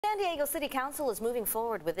San Diego City Council is moving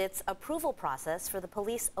forward with its approval process for the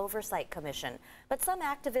Police Oversight Commission. But some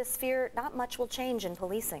activists fear not much will change in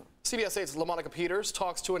policing. CBS 8's LaMonica Peters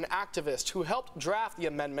talks to an activist who helped draft the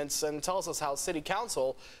amendments and tells us how City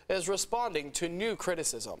Council is responding to new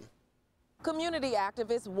criticism. Community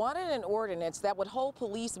activists wanted an ordinance that would hold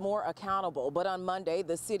police more accountable, but on Monday,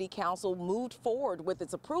 the City Council moved forward with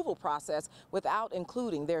its approval process without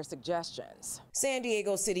including their suggestions. San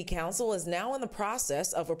Diego City Council is now in the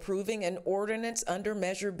process of approving an ordinance under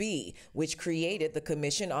Measure B, which created the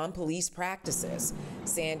Commission on Police Practices.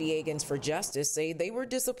 San Diegans for Justice say they were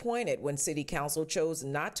disappointed when City Council chose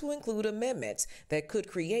not to include amendments that could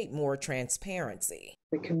create more transparency.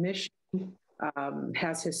 The Commission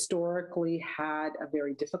has historically had a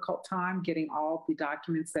very difficult time getting all the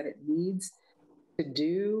documents that it needs to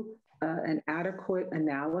do an adequate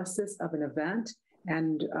analysis of an event.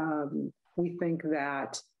 And we think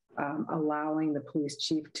that allowing the police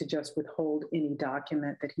chief to just withhold any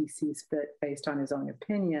document that he sees fit based on his own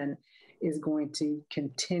opinion is going to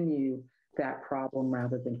continue that problem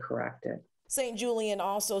rather than correct it. St. Julian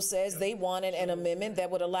also says they wanted an amendment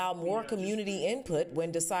that would allow more community input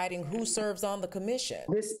when deciding who serves on the commission.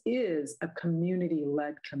 This is a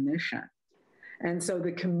community-led commission, and so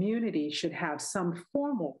the community should have some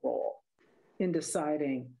formal role in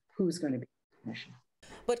deciding who's going to be on the commission.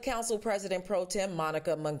 But Council President Pro Tem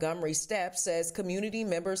Monica Montgomery Stepp says community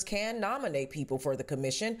members can nominate people for the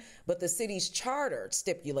commission, but the city's charter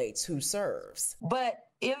stipulates who serves. But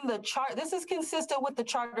in the chart, this is consistent with the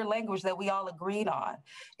charter language that we all agreed on.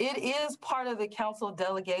 It is part of the council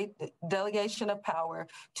delegation of power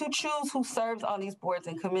to choose who serves on these boards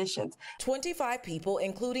and commissions. 25 people,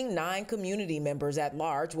 including 9 community members at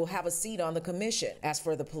large, will have a seat on the commission. As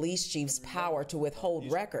for the police chief's power to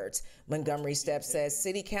withhold records, Montgomery Stepp says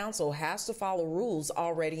City Council has to follow rules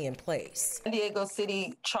already in place. San Diego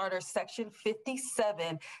City Charter Section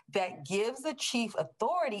 57 that gives the chief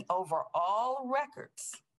authority over all records.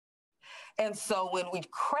 And so when we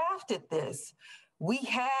crafted this, we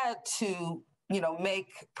had to, make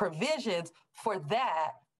provisions for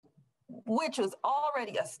that, which was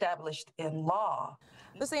already established in law.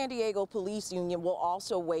 The San Diego Police Union will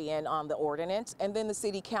also weigh in on the ordinance, and then the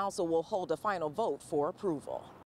City Council will hold a final vote for approval.